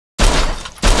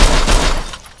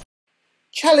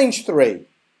Challenge 3.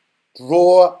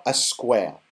 Draw a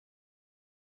square.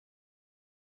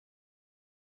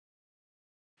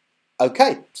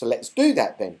 Okay, so let's do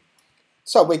that then.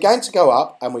 So we're going to go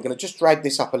up and we're going to just drag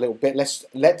this up a little bit.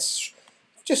 Let's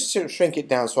just shrink it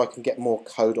down so I can get more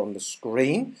code on the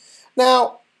screen.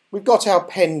 Now we've got our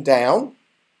pen down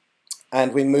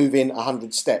and we move in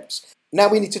 100 steps. Now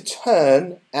we need to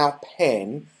turn our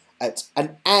pen at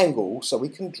an angle so we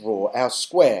can draw our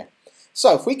square.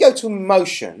 So if we go to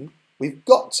motion, we've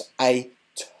got a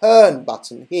turn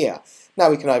button here.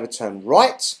 Now we can either turn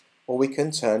right or we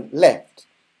can turn left.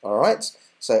 Alright,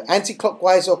 so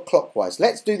anti-clockwise or clockwise.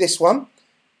 Let's do this one.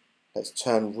 Let's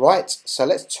turn right. So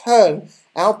let's turn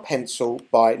our pencil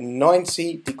by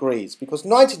 90 degrees because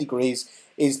 90 degrees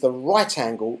is the right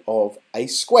angle of a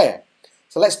square.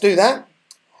 So let's do that.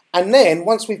 And then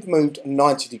once we've moved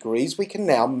 90 degrees, we can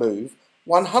now move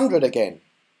 100 again.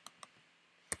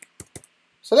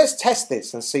 So let's test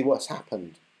this and see what's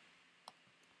happened.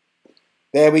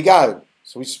 There we go.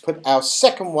 So we just put our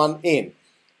second one in.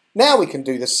 Now we can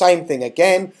do the same thing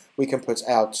again. We can put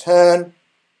our turn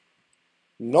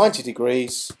 90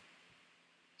 degrees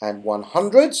and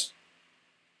 100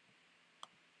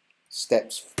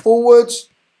 steps forwards,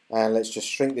 and let's just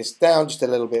shrink this down just a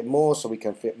little bit more so we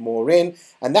can fit more in,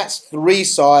 and that's 3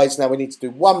 sides. Now we need to do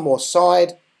one more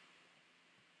side.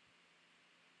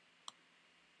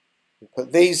 We'll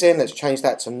put these in. Let's change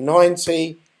that to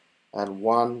 90 and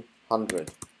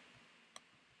 100,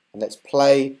 and let's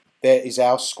play. There is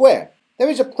our square. There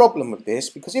is a problem with this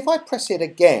because if I press it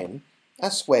again, our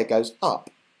square goes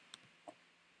up.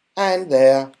 And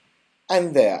there,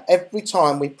 and there. Every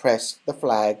time we press the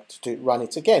flag to run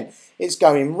it again, it's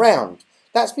going round.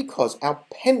 That's because our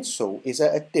pencil is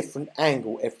at a different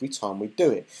angle every time we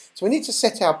do it. So we need to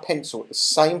set our pencil at the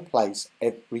same place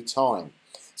every time.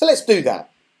 So let's do that.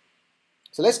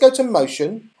 So let's go to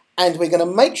motion, and we're going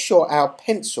to make sure our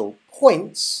pencil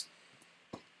points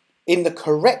in the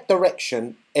correct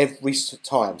direction every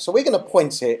time. So we're going to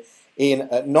point it in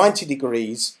at 90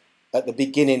 degrees at the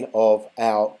beginning of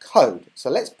our code. So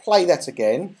let's play that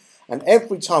again, and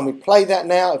every time we play that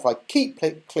now, if I keep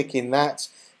clicking that,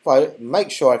 if I make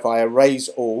sure if I erase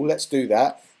all, let's do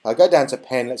that. I go down to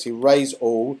pen, let's erase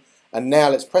all, and now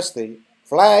let's press the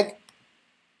flag.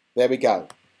 There we go.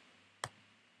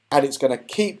 And it's going to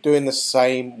keep doing the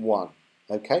same one.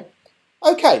 Okay?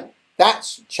 Okay,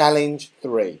 that's challenge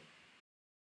 3.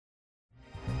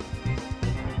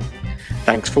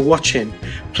 Thanks for watching.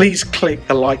 Please click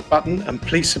the like button and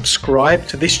please subscribe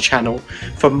to this channel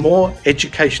for more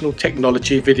educational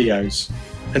technology videos.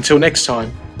 Until next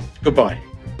time, goodbye.